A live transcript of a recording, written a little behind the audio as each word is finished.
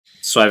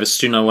So I have a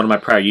student on one of my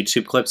prior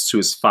YouTube clips who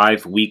is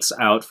 5 weeks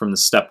out from the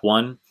step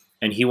 1,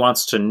 and he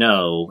wants to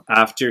know,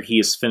 after he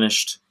has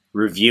finished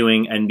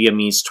reviewing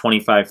NBMEs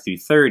 25 through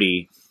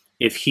 30,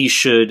 if he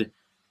should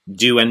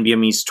do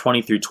NBMEs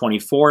 20 through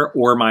 24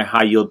 or my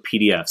high-yield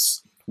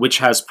PDFs, which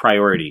has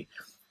priority.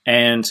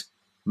 And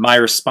my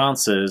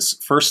response is,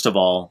 first of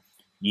all,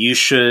 you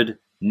should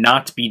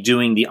not be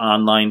doing the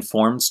online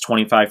forms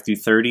 25 through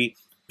 30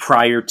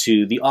 prior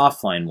to the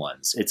offline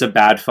ones. It's a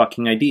bad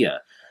fucking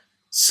idea.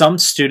 Some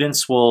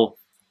students will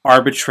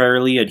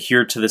arbitrarily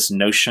adhere to this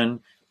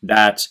notion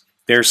that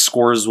their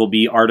scores will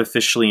be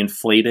artificially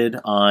inflated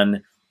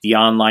on the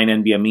online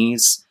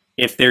NBMEs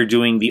if they're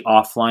doing the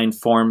offline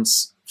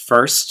forms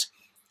first,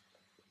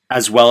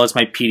 as well as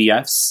my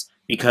PDFs,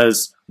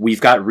 because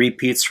we've got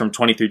repeats from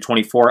 20 through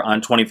 24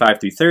 on 25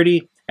 through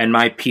 30, and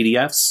my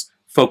PDFs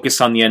focus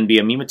on the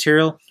NBME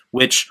material,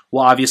 which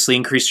will obviously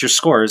increase your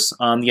scores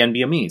on the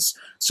NBMEs.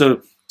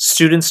 So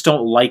students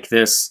don't like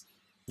this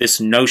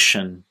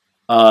notion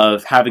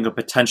of having a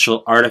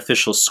potential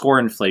artificial score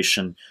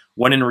inflation,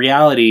 when in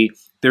reality,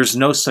 there's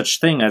no such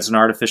thing as an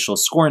artificial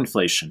score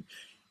inflation.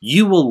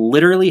 You will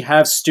literally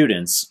have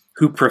students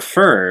who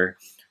prefer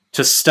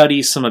to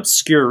study some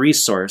obscure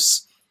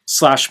resource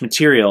 /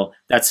 material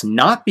that's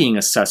not being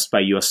assessed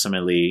by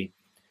USMLE,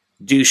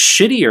 do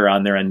shittier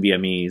on their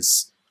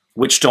NBMEs,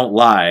 which don't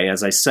lie,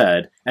 as I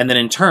said, and then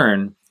in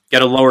turn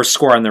get a lower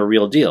score on their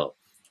real deal,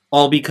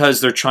 all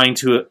because they're trying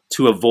to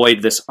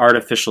avoid this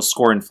artificial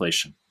score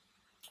inflation.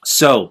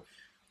 So,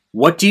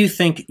 what do you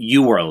think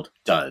UWorld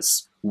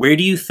does? Where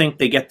do you think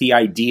they get the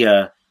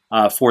idea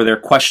for their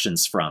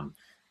questions from?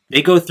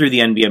 They go through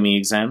the NBME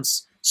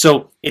exams,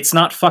 so it's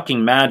not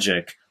fucking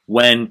magic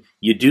when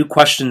you do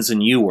questions in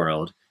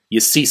UWorld, you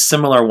see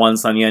similar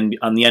ones on the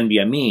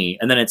NBME,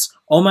 and then it's,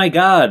 oh my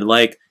god,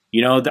 like,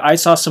 you know, I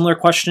saw a similar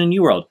question in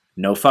UWorld.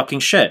 No fucking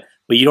shit.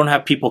 But you don't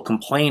have people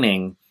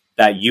complaining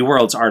that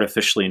UWorld's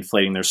artificially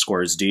inflating their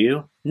scores, do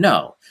you?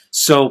 No.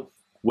 So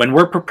when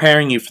we're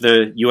preparing you for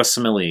the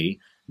USMLE,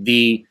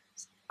 the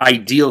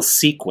ideal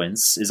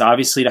sequence is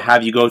obviously to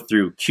have you go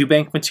through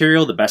QBank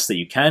material the best that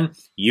you can.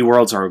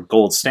 UWorlds are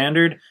gold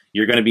standard.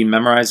 You're going to be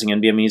memorizing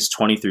NBMEs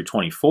 20 through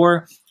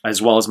 24,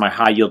 as well as my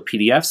high-yield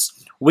PDFs,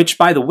 which,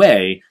 by the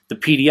way, the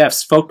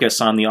PDFs focus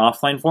on the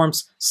offline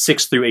forms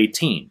 6 through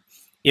 18.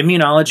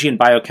 Immunology and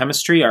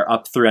biochemistry are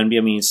up through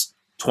NBMEs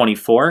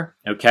 24,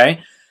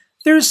 okay?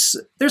 There's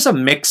a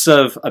mix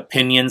of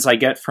opinions I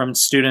get from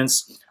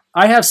students.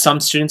 I have some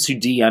students who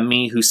DM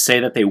me who say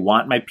that they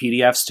want my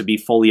PDFs to be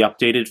fully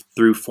updated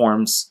through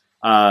forms,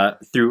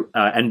 through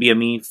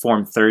NBME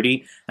Form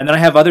 30. And then I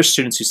have other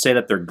students who say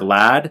that they're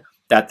glad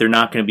that they're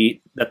not going to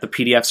be, that the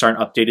PDFs aren't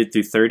updated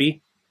through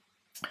 30.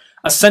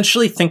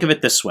 Essentially, think of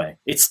it this way.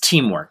 It's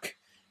teamwork.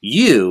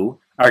 You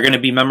are going to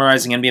be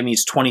memorizing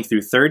NBMEs 20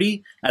 through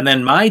 30, and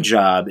then my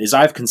job is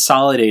I've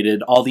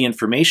consolidated all the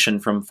information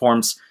from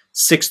forms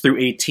 6 through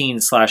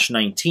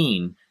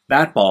 18/19,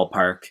 that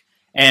ballpark,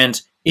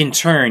 and in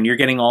turn, you're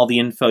getting all the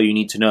info you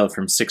need to know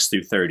from 6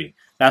 through 30.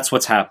 That's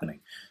what's happening.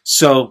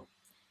 So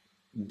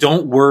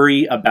don't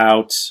worry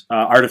about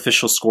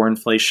artificial score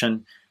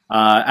inflation.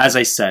 As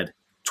I said,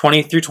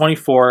 20 through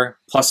 24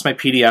 plus my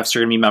PDFs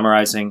you're going to be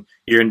memorizing.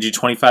 You're going to do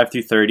 25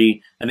 through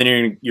 30, and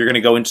then you're going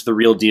to go into the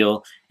real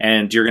deal,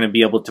 and you're going to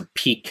be able to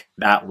peak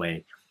that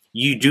way.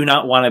 You do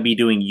not want to be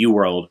doing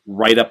UWorld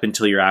right up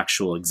until your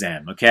actual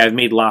exam. Okay, I've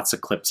made lots of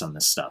clips on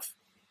this stuff.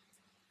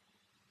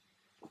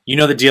 You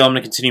know the deal. I'm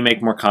going to continue to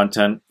make more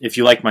content. If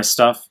you like my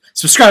stuff,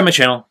 subscribe to my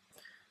channel,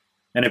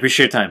 and I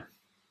appreciate your time.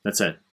 That's it.